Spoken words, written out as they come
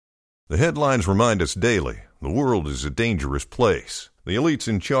The headlines remind us daily, the world is a dangerous place. The elites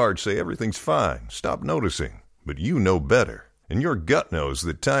in charge say everything's fine, stop noticing. But you know better. And your gut knows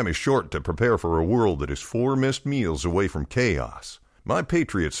that time is short to prepare for a world that is 4 missed meals away from chaos. My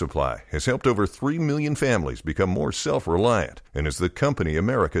Patriot Supply has helped over 3 million families become more self-reliant and is the company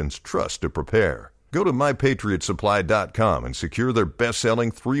Americans trust to prepare. Go to MyPatriotSupply.com and secure their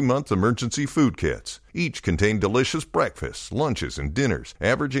best-selling 3-month emergency food kits. Each contain delicious breakfasts, lunches, and dinners,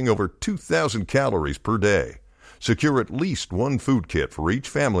 averaging over 2,000 calories per day. Secure at least 1 food kit for each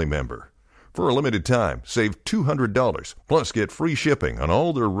family member. For a limited time, save $200, plus get free shipping on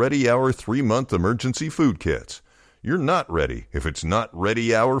all their Ready Hour 3-month emergency food kits. You're not ready if it's not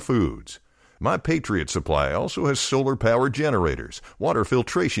Ready Hour Foods. My Patriot Supply also has solar-powered generators, water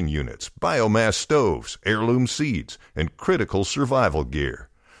filtration units, biomass stoves, heirloom seeds, and critical survival gear.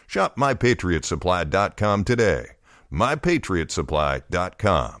 Shop MyPatriotSupply.com today.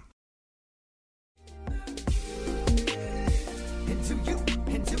 MyPatriotSupply.com.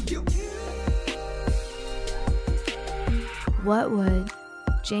 What would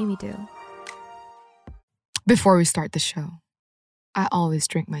Jamie do? Before we start the show, I always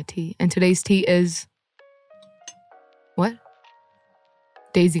drink my tea. And today's tea is... what?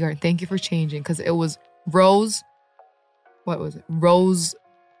 Daisy Garden. Thank you for changing, because it was rose... what was it? Rose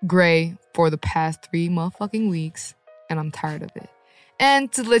gray for the past 3 motherfucking weeks. And I'm tired of it.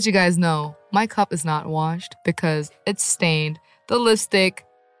 And to let you guys know, my cup is not washed because it's stained the lipstick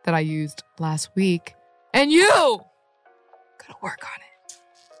that I used last week. And you gotta work on it.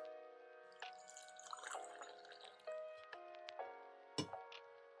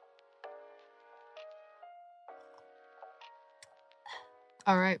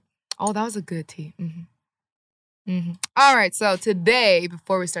 All right. Oh, that was a good tea. All right. So today,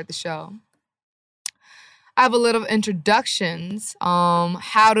 before we start the show, I have a little introductions.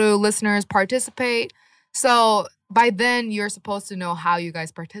 How do listeners participate? So by then, you're supposed to know how you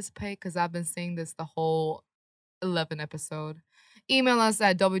guys participate, because I've been saying this the whole 11 episode. Email us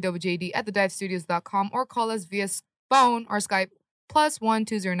at wwjd@thedivestudios.com or call us via phone or Skype +1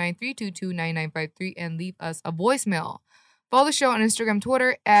 209 322 9953 and leave us a voicemail. Follow the show on Instagram,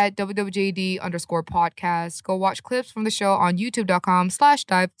 Twitter at WWJD_podcast. Go watch clips from the show on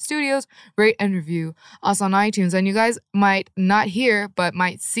youtube.com/divestudios. Rate and review us on iTunes. And you guys might not hear, but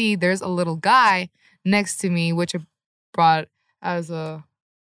might see there's a little guy next to me, which I brought as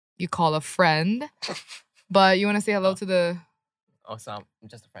you call a friend. But you want to say hello to the... Oh, so I'm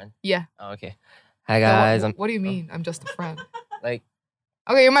just a friend? Yeah. Oh, okay. Hi, guys. What do you mean, I'm just a friend? Like...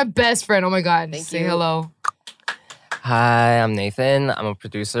 okay, you're my best friend. Oh, my God. Thank Say you. hello. Hi, I'm Nathan. I'm a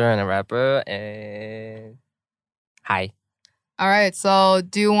producer and a rapper. And hi. All right. So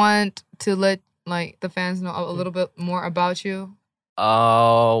do you want to let the fans know a little bit more about you?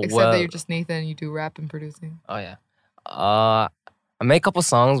 Oh, Except that you're just Nathan and you do rap and producing. Oh, yeah. I made a couple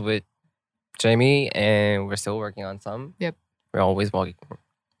songs with Jamie, and we're still working on some. Yep. We're always working. Oh,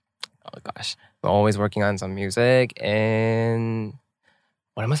 gosh. We're always working on some music. And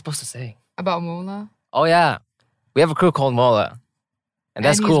what am I supposed to say? About Mola? Oh, yeah. We have a crew called Mola. And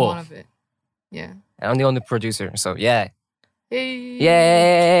that's he's cool. one of it. Yeah. And I'm the only producer, so yeah. Hey.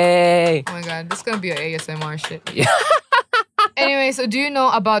 Yay! Oh my God, this is gonna be an ASMR shit. Yeah. Anyway, so do you know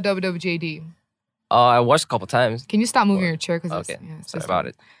about WWJD? I watched a couple times. Can you stop moving your chair? Okay. It's Sorry about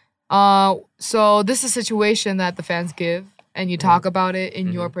it. So this is a situation that the fans give, and you talk about it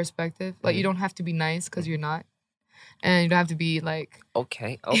in your perspective. Like, you don't have to be nice, because you're not. And you don't have to be like...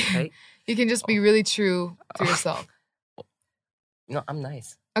 Okay. You can just be really true to yourself. No, I'm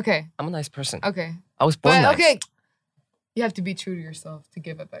nice. Okay. I'm a nice person. Okay. I was born nice. Okay. You have to be true to yourself to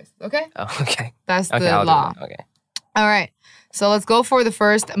give advice. Okay? Oh, okay. That's the I'll do law. that. Okay. All right. So let's go for the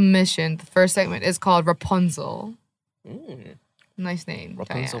first mission. The first segment is called Rapunzel. Nice name.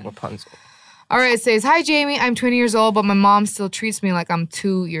 Diane. Rapunzel. All right, it says, hi, Jamie. I'm 20 years old, but my mom still treats me like I'm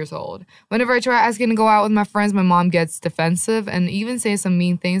 2 years old. Whenever I try asking to go out with my friends, my mom gets defensive and even says some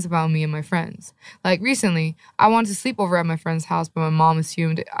mean things about me and my friends. Like recently, I wanted to sleep over at my friend's house, but my mom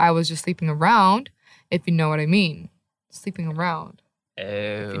assumed I was just sleeping around, if you know what I mean. Sleeping around. Ew.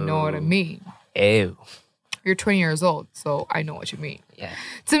 If you know what I mean. Ew. You're 20 years old, so I know what you mean. Yeah.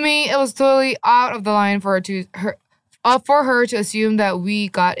 To me, it was totally out of the line for her to assume that we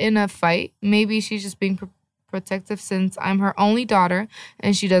got in a fight. Maybe she's just being protective since I'm her only daughter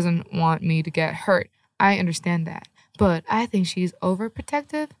and she doesn't want me to get hurt. I understand that. But I think she's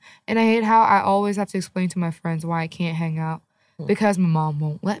overprotective, and I hate how I always have to explain to my friends why I can't hang out because my mom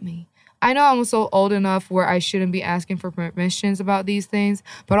won't let me. I know I'm so old enough where I shouldn't be asking for permissions about these things,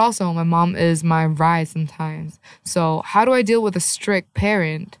 but also my mom is my ride sometimes. So how do I deal with a strict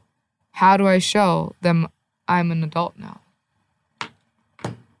parent how do I show them I'm an adult now?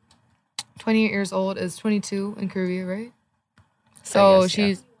 28 years old is 22 in Korea, right? So guess, yeah.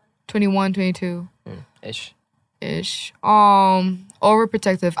 she's 21, 22 Ish. ish.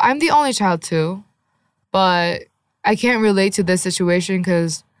 Overprotective. I'm the only child too, but I can't relate to this situation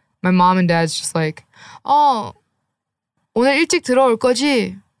because my mom and dad's just like, 오늘 일찍 들어올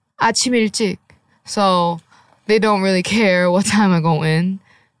거지? 아침 일찍. So they don't really care what time I go in.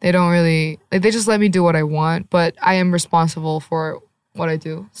 They don't really, like, they just let me do what I want, but I am responsible for what I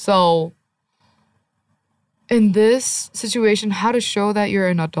do. So in this situation, how to show that you're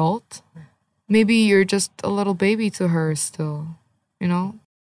an adult? Maybe you're just a little baby to her still, you know?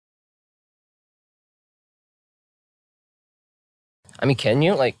 I mean, can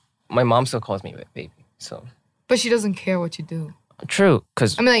you? Like, my mom still calls me baby. So But she doesn't care what you do. true,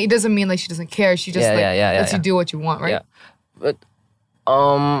 because I mean, like, it doesn't mean like she doesn't care. She just lets you do what you want, right? yeah. But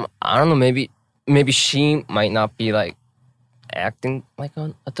I don't know. Maybe she might not be like acting like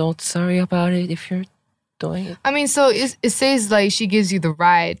an adult. Sorry about it if you're doing it. I mean, so it says like she gives you the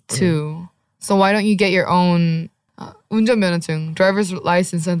ride too. So why don't you get your own 운전면허증, driver's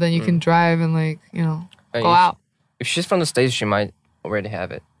license, and then you can drive and like, you know, And go out. If she's from the States, she might already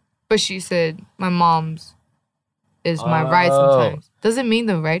have it. But she said my mom's is my ride Oh. sometimes. Does it mean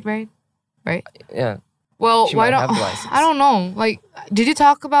the right? Yeah. Well, She why might don't have the license. I don't know. Like, did you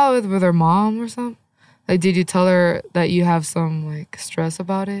talk about it with her mom or something? Like, did you tell her that you have some like stress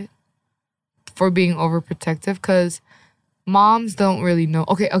about it for being overprotective? Because moms don't really know.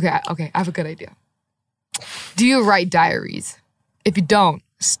 Okay. I have a good idea. Do you write diaries? If you don't,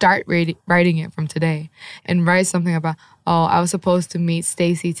 start writing it from today and write something about, I was supposed to meet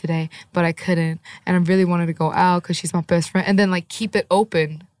Stacy today, but I couldn't. And I really wanted to go out because she's my best friend. And then like keep it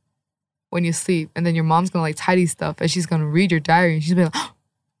open when you sleep. And then your mom's going to like tidy stuff and she's going to read your diary and she's going to be like,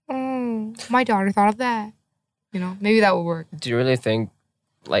 oh, my daughter thought of that. You know, maybe that would work. Do you really think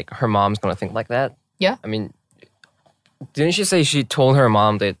like her mom's gonna think like that? Yeah. I mean, didn't she say she told her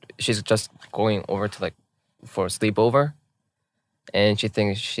mom that she's just going over to like for a sleepover, and she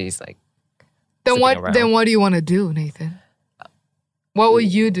thinks she's like. Then sitting what? around? Then what do you want to do, Nathan? What would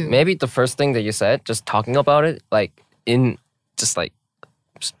you do? Maybe the first thing that you said, just talking about it, like in just like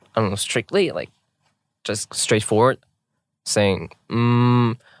I don't know, strictly like just straightforward, saying,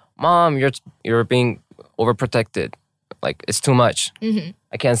 "Mom, you're being overprotected. Like it's too much. Mhm.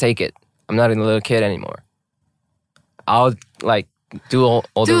 I can't take it. I'm not a little kid anymore. I'll like do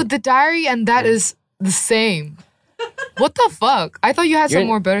all Dude, the diary and that is the same. What the fuck? I thought you had some You're-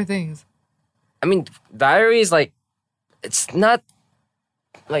 more better things. I mean, diary is like, it's not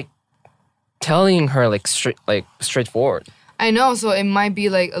like telling her like straightforward. I know, so it might be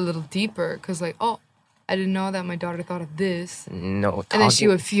like a little deeper because like, oh, I didn't know that my daughter thought of this. No, And then she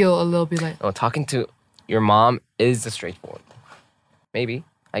would feel a little bit like, No, talking to your mom is the straightforward. Maybe,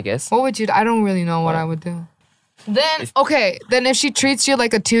 I guess. what would you do? I don't really know what I would do. Then, okay, then if she treats you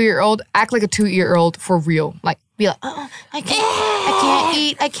like a 2-year-old, act like a 2-year-old for real. Like, be like, I can't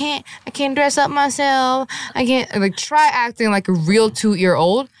eat, I can't dress up myself, I can't, like, try acting like a real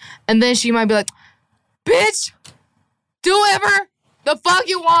 2-year-old. And then she might be like, bitch, do whatever the fuck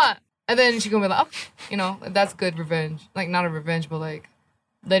you want. And then she gonna be like, oh, you know, that's good revenge. Like, not a revenge, but like,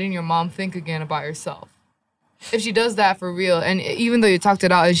 letting your mom think again about yourself. If she does that for real, and even though you talked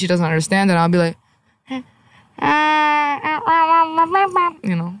it out and she doesn't understand it, I'll be like,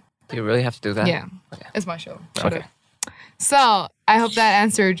 you know. Do you really have to do that? Yeah, Okay. it's my show. Okay. So I hope that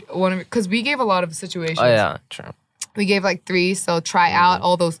answered one of because we gave a lot of situations. Oh yeah, true. We gave like 3, so try out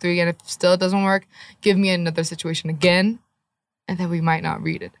all those 3, and if still it doesn't work, give me another situation again, and then we might not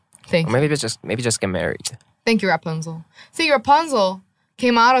read it. Thank Or you. maybe just get married. Thank you, Rapunzel. See, Rapunzel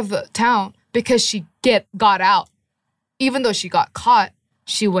came out of the town because she got out. Even though she got caught,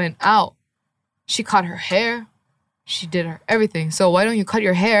 she went out. She cut her hair. She did her everything. So why don't you cut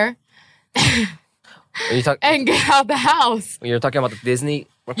your hair and get out the house? You're talking about the Disney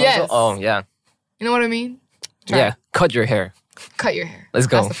Rapunzel? Yes. Oh yeah. You know what I mean? Try Yeah. it. Cut your hair. Cut your hair. Let's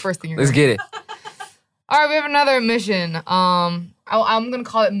go. That's the first thing you're Let's gonna get it. All right, we have another mission. I'm gonna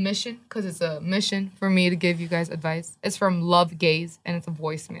call it mission because it's a mission for me to give you guys advice. It's from Love Gaze and it's a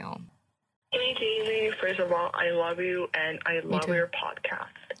voicemail. Hey, Daisy. First of all, I love you and I love too. your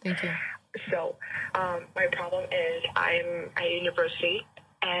podcast. Thank you. So, my problem is I'm at university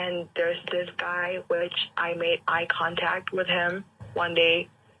and there's this guy which I made eye contact with him one day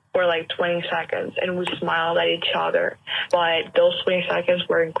for like 20 seconds and we smiled at each other. But those 20 seconds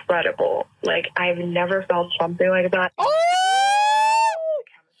were incredible. Like, I've never felt something like that.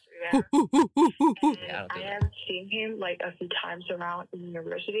 Chemistry there. Yeah, I don't I think have seen him like a few times around the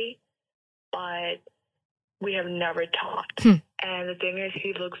university. but we have never talked. And the thing is,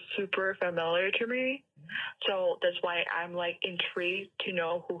 he looks super familiar to me. So that's why I'm like intrigued to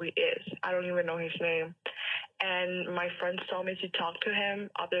know who he is. I don't even know his name. And my friends tell me to talk to him.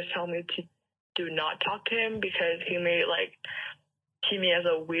 Others tell me to do not talk to him because he may like see me as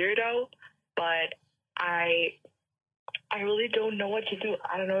a weirdo. But I really don't know what to do.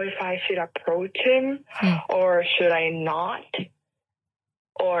 I don't know if I should approach him or should I not?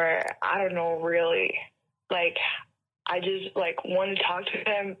 Or I don't know really. Like, I just like want to talk to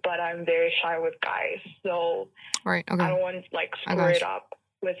him, but I'm very shy with guys. So Right. Okay. I don't want to like screw it up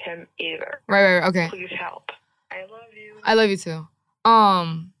with him either. Right. Okay. Please help. I love you. I love you too.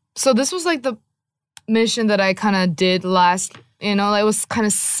 So this was like the mission that I kind of did last. You know, it was kind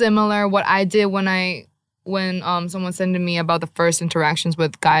of similar what I did when someone sent to me about the first interactions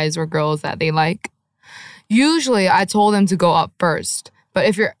with guys or girls that they like. Usually, I told them to go up first, but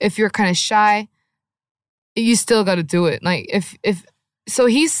if you're kind of shy, you still got to do it. Like so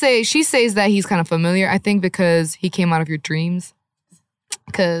she says that he's kind of familiar. I think because he came out of your dreams.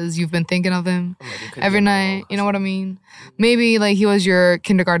 Because you've been thinking of him every night. You know what I mean? Maybe like he was your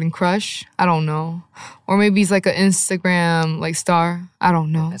kindergarten crush. I don't know. Or maybe he's like an Instagram like star. I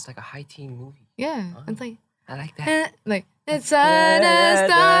don't know. That's like a high teen movie. Yeah. It's like I like that. like it's a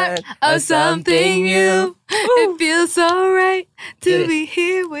start of something new. It feels so right to be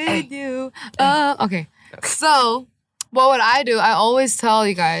here with you. Okay. So what would I do? I always tell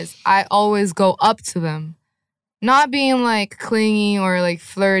you guys, I always go up to them. Not being like clingy or like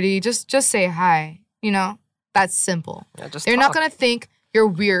flirty. Just say hi. You know? That's simple. Yeah, just They're talk. not gonna think you're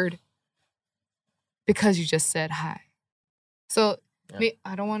weird because you just said hi. So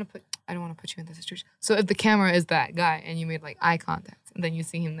I don't wanna put you in this situation. So if the camera is that guy and you made like eye contact and then you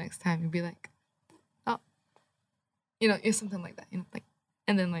see him next time, you'd be like, oh, you know, it's something like that. You know, like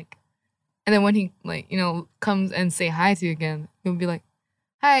and then when he like, you know, comes and say hi to you again, you'll be like,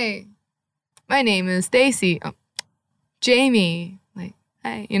 hi, my name is Stacy. Oh, Jamie, like,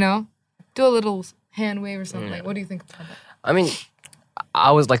 hey, you know, do a little hand wave or something. Like, what do you think about that? I mean,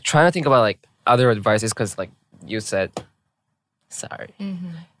 I was like trying to think about like other advices because like you said, sorry,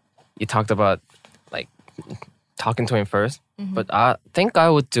 you talked about like talking to him 1st, but I think I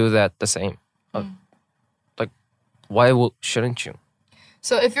would do that the same. Like, why shouldn't you?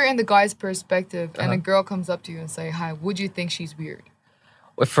 So if you're in the guy's perspective and a girl comes up to you and say hi, would you think she's weird?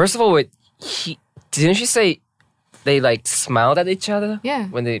 Well, first of all, didn't she say they like smiled at each other? Yeah.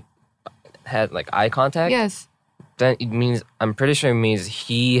 When they had like eye contact? Yes. Then it means, I'm pretty sure it means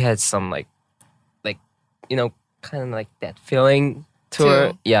he had some like, you know, kind of like that feeling to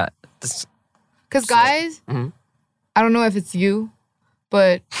her. Yeah. Because guys, I don't know if it's you,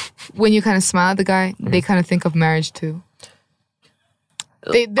 but when you kind of smile at the guy, they kind of think of marriage too.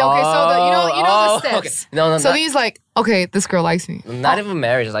 So you know the steps. Okay. No, so he's like, okay, this girl likes me. Not even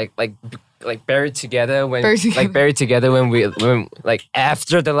marriage, like buried together when we like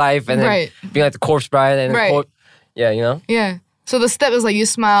after the life and then being like the corpse bride and yeah, you know. Yeah. So the step is like you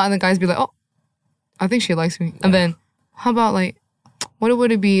smile and the guys be like, oh, I think she likes me. And then how about like, what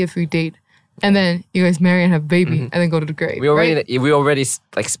would it be if we date? And then you guys marry and have a baby and then go to the grave. We already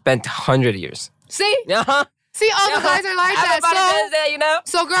like spent 100 years. See? See, all the guys are like that. You know?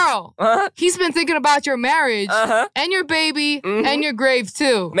 So girl, he's been thinking about your marriage and your baby and your grave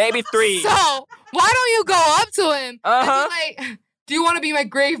too. Maybe 3. So why don't you go up to him and be like, do you want to be my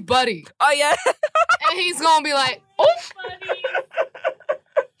grave buddy? Oh, yeah. And he's going to be like, oh.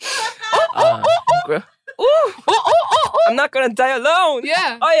 I'm not going to die alone.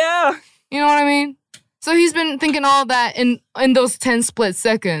 Yeah. Oh, yeah. You know what I mean? So he's been thinking all that in those 10 split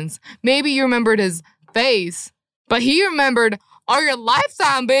seconds. Maybe you remembered his face, but he remembered all your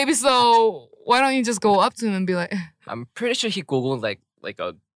lifetime, baby. So why don't you just go up to him and be like... I'm pretty sure he Googled like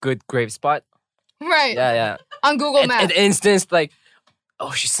a good grave spot. Right. Yeah. On Google Maps. An instance like,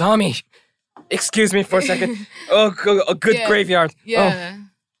 oh, she saw me. Excuse me for a second. Oh, a good graveyard. Yeah. Oh.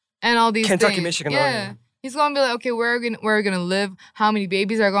 And all these Kentucky, things. Michigan. Yeah. He's gonna be like, okay, where are we gonna live? How many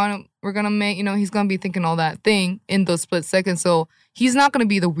babies we're gonna make? You know, he's gonna be thinking all that thing in those split seconds. So he's not gonna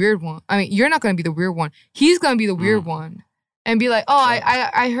be the weird one. I mean, you're not gonna be the weird one. He's gonna be the weird one, and be like, oh,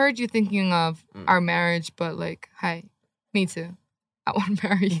 I heard you thinking of our marriage, but like, hi, me too. I want to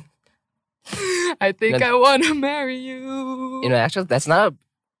marry you. I think I want to marry you. You know, actually, that's not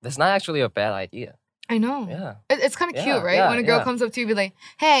actually a bad idea. I know. Yeah. It's kind of cute, right? When a girl comes up to you and be like,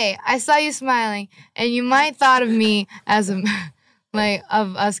 hey, I saw you smiling and you might thought of me as of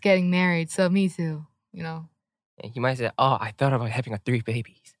us getting married. So me too, you know? And he might say, oh, I thought about having 3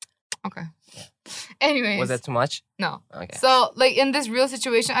 babies. Okay. Anyways. Was that too much? No. Okay. So, like, in this real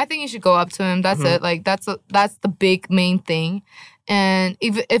situation, I think you should go up to him. That's it. Like, that's the big main thing. And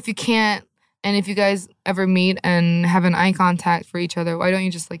if you can't, and if you guys ever meet and have an eye contact for each other, why don't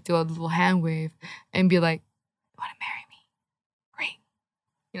you just, like, do a little hand wave and be like, you want to marry me? Great.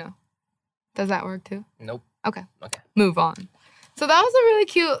 You know. Does that work, too? Nope. Okay. Okay. Move on. So that was a really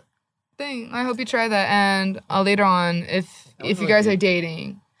cute thing. I hope you try that. And later on, if you guys are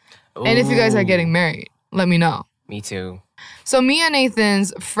dating, and if you guys are getting married, let me know. Me too. So me and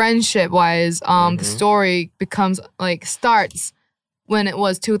Nathan's friendship-wise, the story starts when it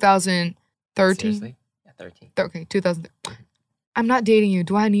was 2013. Seriously? Yeah, 13. Okay, 2000. I'm not dating you.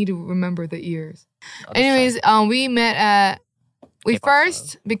 Do I need to remember the years? I'll just Anyways, we met at. We K-pop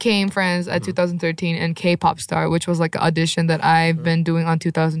first became friends at 2013 in K-pop Star, which was like an audition that I've been doing on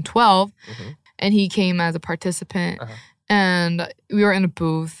 2012, and he came as a participant, and we were in a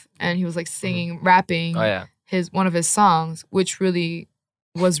booth, and he was like singing, rapping. Oh, yeah. One of his songs, which really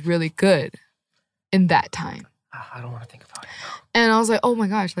was really good in that time. I don't want to think about it. And I was like, oh my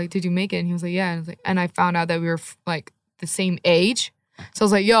gosh, like, did you make it? And he was like, yeah. And I was like, and I found out that we were like the same age. So I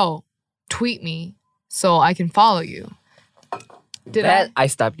was like, yo, tweet me so I can follow you. Did I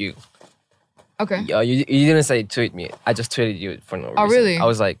stopped you. Okay. You didn't say tweet me. I just tweeted you for no reason. Oh, really? I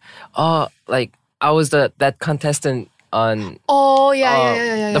was like, I was that contestant on. Oh,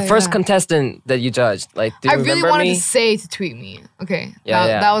 yeah. The first contestant that you judged. Like, do you I remember really wanted me? to say to tweet me. Okay.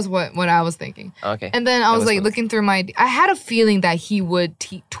 Yeah. That was what I was thinking. Okay. And then I That was was like good. looking through I had a feeling that he would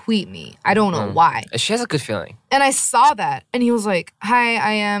tweet me. I don't know why. She has a good feeling. And I saw that. And he was like, hi,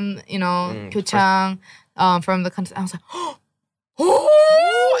 I am, Kyo Chang from the contest. I was like,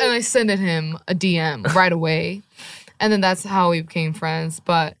 oh, and I sent him a DM right away. And then that's how we became friends.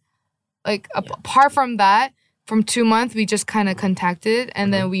 But like apart from that, from 2 months, we just kind of contacted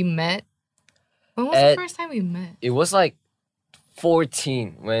and then we met. When was the first time we met? It was like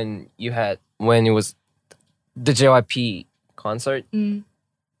 14 when it was the JYP concert.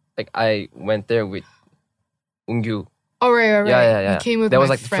 Like I went there with Eungyu Oh, right. Yeah. You came with That my was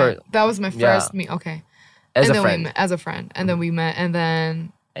like the friend. first- That was my first meet. Okay. as and a then friend. We met as a friend. And then we met and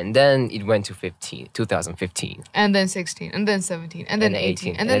then it went to 2015. and then 16 and then 17 and then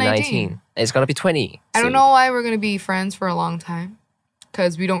 18 and then 19. And it's gonna be 20. I don't soon. know why we're going to be friends for a long time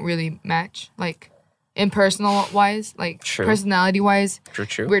because we don't really match like in personal wise, like True. personality wise.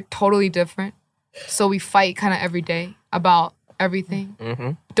 True. We're totally different. So we fight kind of every day about everything.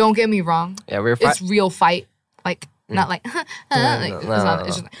 Mm-hmm. Don't get me wrong. Yeah, we're It's real fight. Like not like, like it's not,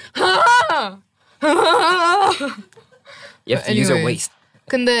 it's just like You have But to use your anyways. waist.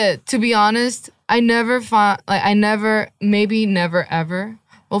 근데 to be honest, never ever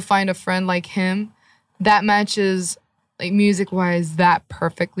will find a friend like him that matches like music wise that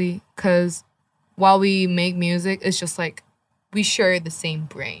perfectly. Cause while we make music, it's just like we share the same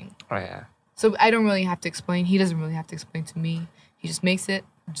brain. Oh yeah. So I don't really have to explain. He doesn't really have to explain to me. He just makes it,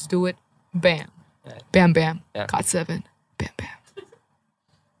 just do it, bam, Yeah. bam, bam. Yeah. Got 7, bam, bam.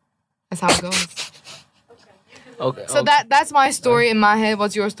 That's how it goes. Okay. So that's my story in my head.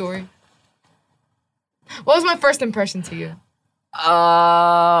 What's your story? What was my first impression to you?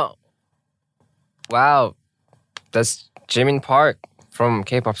 Wow. That's Jimin Park from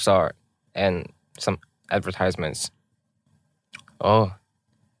K-pop Star and some advertisements. Oh.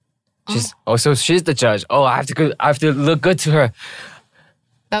 So she's the judge. Oh, I have to look good to her.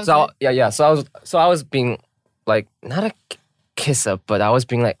 That was So it? yeah. So I was being like not a kiss up, but I was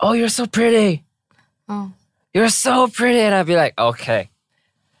being like, "Oh, you're so pretty. Oh. You're so pretty." And I'd be like, "Okay.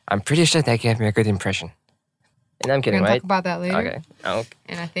 I'm pretty sure that gave me a good impression." And I'm We're kidding, gonna right? talk about that later. Okay.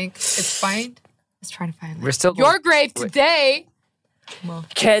 And I think it's fine. Let's try to find that. We're still Your grade Wait. today.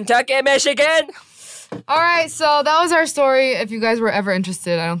 Kentucky, Michigan. All right, so that was our story. If you guys were ever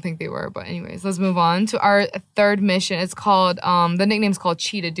interested, I don't think they were, but anyways, let's move on to our third mission. It's called the nickname's called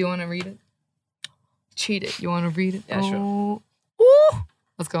Cheated. Do you want to read it? Cheated. You want to read it? Yeah, sure. Ooh.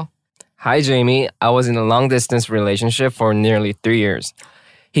 Let's go. Hi, Jamie. I was in a long distance relationship for nearly 3 years.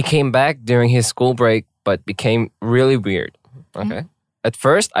 He came back during his school break, but became really weird. Okay. At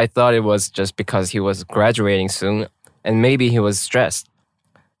first, I thought it was just because he was graduating soon and maybe he was stressed.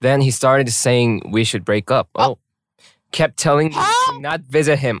 Then he started saying we should break up. Oh. Kept telling me to not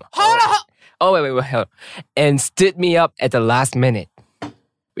visit him. Hold on. Oh, wait. Hold on. And stood me up at the last minute.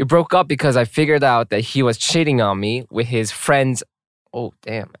 We broke up because I figured out that he was cheating on me with his friend's, oh,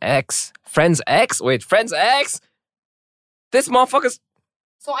 damn, ex. Friend's ex? Wait, friend's ex? This motherfucker's,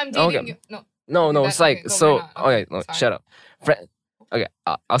 So I'm dating Okay. you. No. no, That- it's like, okay, go, so, we're not. okay, Okay, no, sorry. shut up. Okay,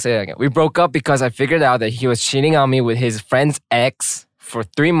 I'll say it again. We broke up because I figured out that he was cheating on me with his friend's ex for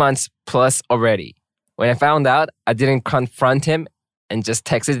 3 months plus already. When I found out, I didn't confront him and just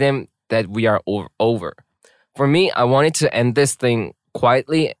texted him that we are over. For me, I wanted to end this thing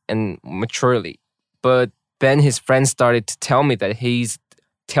quietly and maturely. But then his friends started to tell me that he's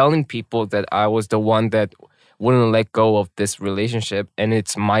telling people that I was the one that wouldn't let go of this relationship and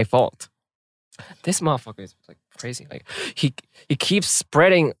it's my fault. This motherfucker is like crazy. Like he keeps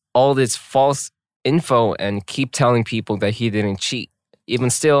spreading all this false info and keep telling people that he didn't cheat. Even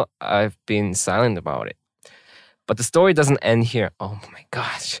still, I've been silent about it. But the story doesn't end here. Oh my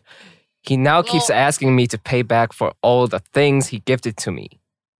gosh. He now keeps asking me to pay back for all the things he gifted to me.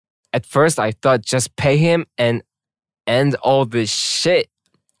 At first, I thought just pay him and end all this shit.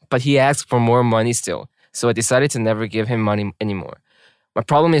 But he asked for more money still. So I decided to never give him money anymore. My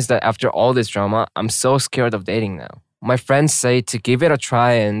problem is that after all this drama, I'm so scared of dating now. My friends say to give it a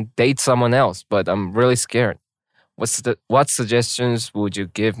try and date someone else, but I'm really scared. What suggestions would you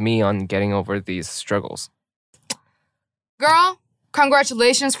give me on getting over these struggles? Girl,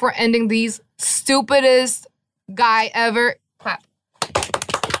 congratulations for ending these stupidest guy ever. Clap.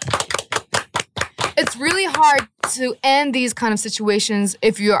 It's really hard to end these kind of situations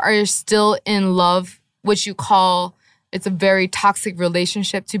if you are still in love, which you call it's a very toxic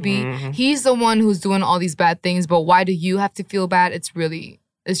relationship to be. Mm-hmm. He's the one who's doing all these bad things, but why do you have to feel bad?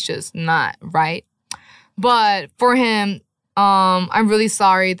 It's just not right. But for him, I'm really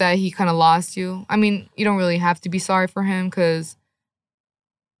sorry that he kind of lost you. I mean, you don't really have to be sorry for him because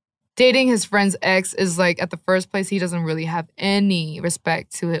dating his friend's ex is like, at the first place, he doesn't really have any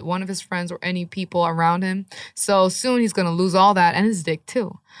respect to it, one of his friends or any people around him. So soon he's going to lose all that and his dick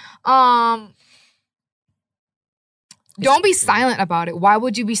too. Don't be silent about it. Why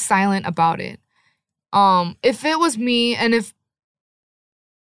would you be silent about it? If it was me and if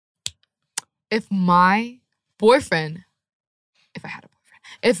my boyfriend, if I had a boyfriend,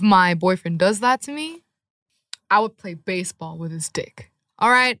 if my boyfriend does that to me, I would play baseball with his dick. All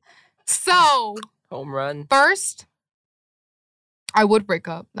right? So, home run. First, I would break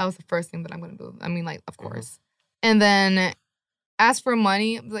up. That was the first thing that I'm going to do. I mean, like, of course. And then ask for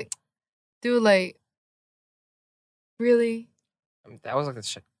money. Like, dude, like, really? That was like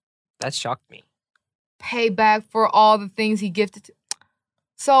that shocked me. Pay back for all the things he gifted to.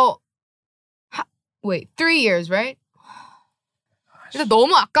 So, wait, 3 years, right? 근데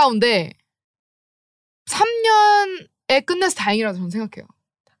너무 아까운데 3년에 끝내서 다행이라고 저는 생각해요.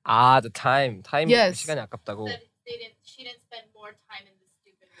 The time. Yes. 시간이 아깝다고. She didn't spend more time in this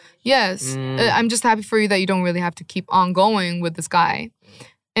stupid relationship. Yes. I'm just happy for you that you don't really have to keep on going with this guy.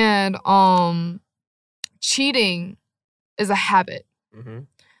 And cheating is a habit. Mm-hmm.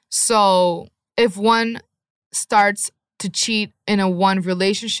 So if one starts to cheat in a one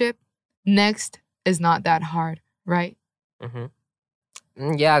relationship, next is not that hard, right? Mm-hmm.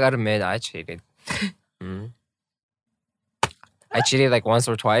 Yeah, I gotta admit, I cheated. I cheated like once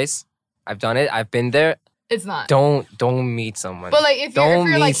or twice. I've done it. I've been there. It's not. Don't meet someone. But like if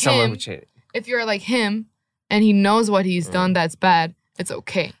you're like someone him, who cheated. If you're like him and he knows what he's done that's bad, it's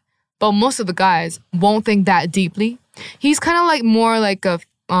okay. But most of the guys won't think that deeply. He's kind of like more like a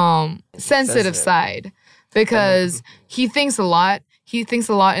sensitive side because he thinks a lot. He thinks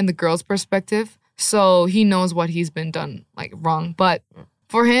a lot in the girl's perspective. So he knows what he's been done like wrong. But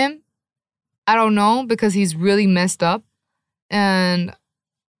for him, I don't know because he's really messed up. And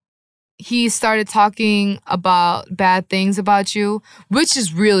he started talking about bad things about you, which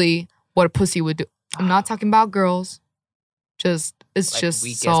is really what a pussy would do. I'm not talking about girls. It's like just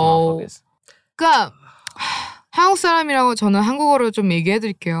so. 그러니까 한국 사람이라고 저는 한국어로 좀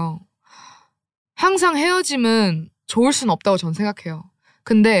얘기해드릴게요. 항상 헤어짐은 좋을 순 없다고 저는 생각해요.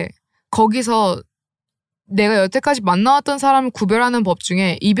 근데 거기서 내가 여태까지 만나왔던 사람을 구별하는 법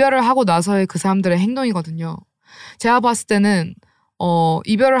중에 이별을 하고 나서의 그 사람들의 행동이거든요. 제가 봤을 때는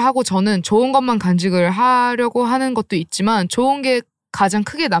이별을 하고 저는 좋은 것만 간직을 하려고 하는 것도 있지만 좋은 게 가장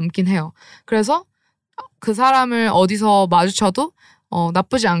크게 남긴 해요. 그래서 그 사람을 어디서 마주쳐도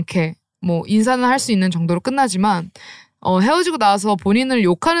나쁘지 않게 뭐 인사는 할 수 있는 정도로 끝나지만 헤어지고 나서 본인을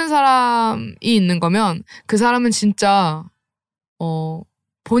욕하는 사람이 있는 거면 그 사람은 진짜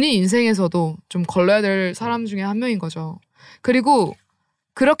본인 인생에서도 좀 걸러야 될 사람 중에 한 명인 거죠. 그리고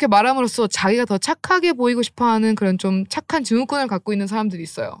그렇게 말함으로써 자기가 더 착하게 보이고 싶어하는 그런 좀 착한 증후군을 갖고 있는 사람들이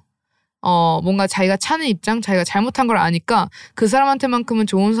있어요. 뭔가 자기가 차는 입장, 자기가 잘못한 걸 아니까 그 사람한테만큼은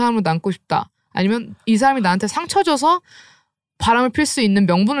좋은 사람으로 남고 싶다. 아니면 이 사람이 나한테 상처 줘서 바람을 필 수 있는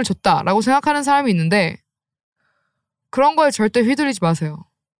명분을 줬다라고 생각하는 사람이 있는데 그런 거에 절대 휘둘리지 마세요.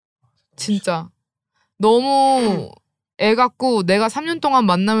 진짜. 너무 애 같고 내가 3년 동안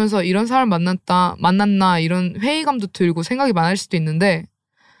만나면서 이런 사람 만났나 이런 회의감도 들고 생각이 많을 수도 있는데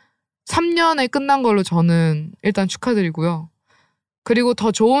 3년에 끝난 걸로 저는 일단 축하드리고요. 그리고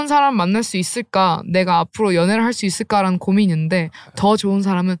더 좋은 사람 만날 수 있을까? 내가 앞으로 연애를 할 수 있을까라는 고민인데 더 좋은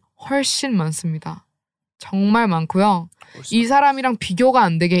사람은 훨씬 많습니다. 정말 많고요. 이 사람이랑 비교가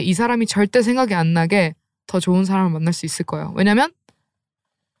안 되게 이 사람이 절대 생각이 안 나게 더 좋은 사람을 만날 수 있을 거예요. 왜냐면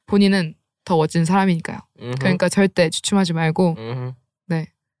본인은 더 멋진 사람이니까요. 그러니까 절대 주춤하지 말고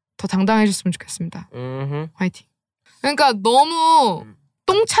네, 더 당당해졌으면 좋겠습니다. 화이팅. 그러니까 너무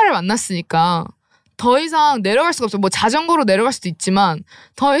똥차를 만났으니까 더 이상 내려갈 수가 없어. 뭐 자전거로 내려갈 수도 있지만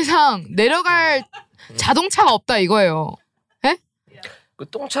더 이상 내려갈 자동차가 없다 이거예요. 예? 그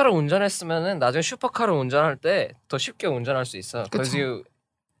똥차를 운전했으면은 나중에 슈퍼카를 운전할 때 더 쉽게 운전할 수 있어. Because you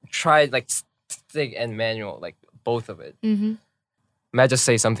tried like stick and manual, like both of it. May I just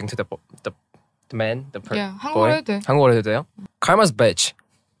say something to the man, the Yeah, 한국어로 boy? 해도 돼. 한국어로 해도 돼요? Karma's bitch.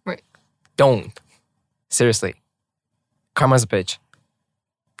 Right. Don't. Seriously. Karma's bitch.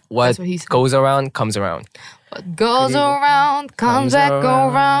 What That's what he said. goes around comes around. What goes 그리고 around comes comes back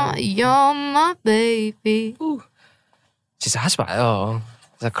around. around. You're my baby. 진짜 하지 마요.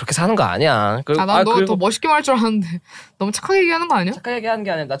 진짜 그렇게 사는 거 아니야. 그리고, 난 너가 더 그리고 멋있게 말할 줄 알았는데 너무 착하게 얘기하는 거 아니야? 착하게 얘기하는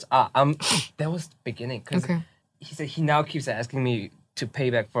게 아니라 that was the beginning. Because Okay. he said he now keeps asking me to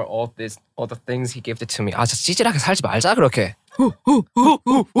pay back for all the things he gifted to me. 아, 진짜 찌질하게 살지 말자 그렇게.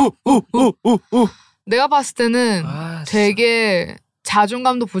 내가 봤을 때는 아, 진짜. 되게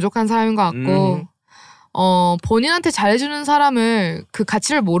자존감도 부족한 사람인 것 같고 본인한테 잘해주는 사람을 그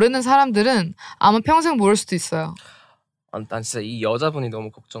가치를 모르는 사람들은 아마 평생 모를 수도 있어요. 난 진짜 이 여자분이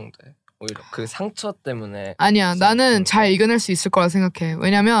너무 걱정돼. 오히려 그 상처 때문에. 아니야, 나는 잘 이겨낼 수 있을 거라 생각해.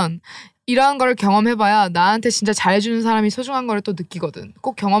 왜냐면 이러한 걸 경험해봐야 나한테 진짜 잘해주는 사람이 소중한 걸 또 느끼거든.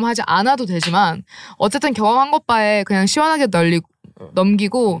 꼭 경험하지 않아도 되지만 어쨌든 경험한 것 바에 그냥 시원하게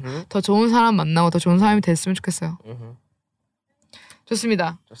넘기고 더 좋은 사람 만나고 더 좋은 사람이 됐으면 좋겠어요.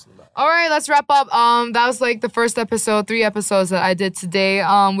 좋습니다. 좋습니다. Alright, let's wrap up. That was like the first episode, 3 episodes that I did today,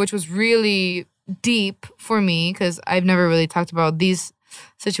 which was really deep for me because I've never really talked about these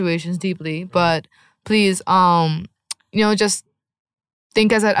situations deeply. But please, just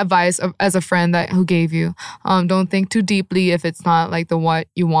think as an advice as a friend who gave you. Don't think too deeply if it's not like what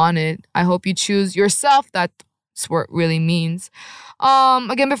you wanted. I hope you choose yourself. That's what it really means.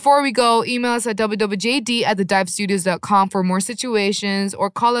 Again, before we go, email us at wwjd@thedivestudios.com for more situations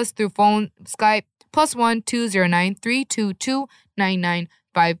or call us through phone, Skype, +1 209 322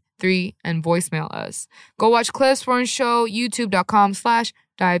 9953 and voicemail us. Go watch clips for our show,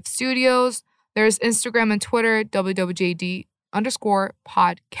 youtube.com/divestudios. There's Instagram and Twitter,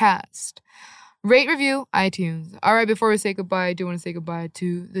 wwjd_podcast. Rate, review, iTunes. All right, before we say goodbye, I do want to say goodbye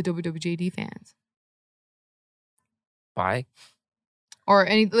to the WWJD fans. Bye. Or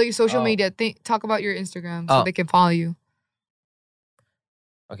any social media. Talk about your Instagram so they can follow you.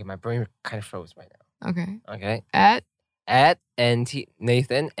 Okay, my brain kind of froze right now. Okay. Okay. At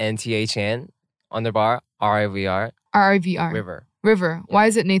Nathan NTHN _RIVR RIVR. River. Why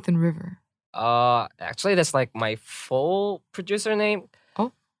is it Nathan River? Actually, that's like my full producer name.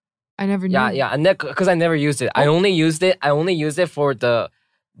 Oh, I never knew. Yeah, because I never used it. I only used it for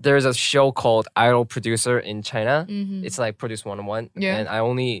there's a show called Idol Producer in China. It's like Produce 101. Yeah. And I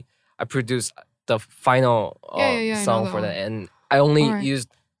produced the final song for that. And I only used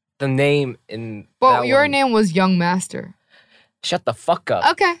the name in Well, that your one. name was Young Master. Shut the fuck up.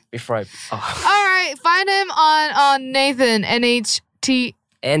 Okay. Before I... All right. Find him on Nathan, NHT,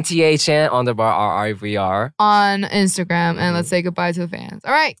 NTHN _RIVR on Instagram. And let's say goodbye to the fans.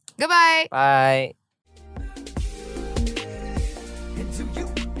 All right. Goodbye. Bye.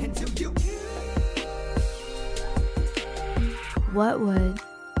 What would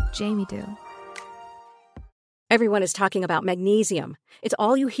Jamie do? Everyone is talking about magnesium. It's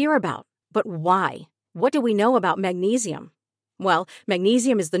all you hear about. But why? What do we know about magnesium? Well,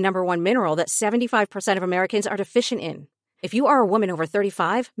 magnesium is the #1 mineral that 75% of Americans are deficient in. If you are a woman over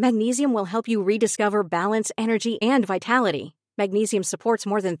 35, magnesium will help you rediscover balance, energy, and vitality. Magnesium supports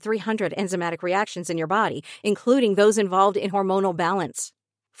more than 300 enzymatic reactions in your body, including those involved in hormonal balance.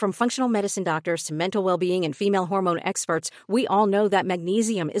 From functional medicine doctors to mental well-being and female hormone experts, we all know that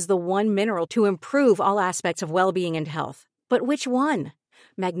magnesium is the one mineral to improve all aspects of well-being and health. But which one?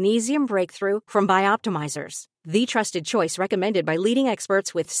 Magnesium Breakthrough from Bioptimizers, the trusted choice recommended by leading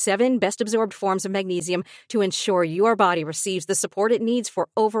experts with 7 best-absorbed forms of magnesium to ensure your body receives the support it needs for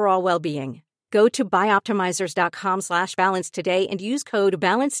overall well-being. Go to bioptimizers.com/balance today and use code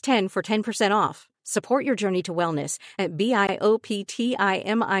BALANCE10 for 10% off. Support your journey to wellness at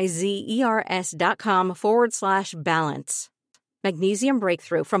bioptimizers.com/balance. Magnesium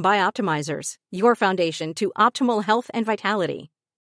Breakthrough from Bioptimizers, your foundation to optimal health and vitality.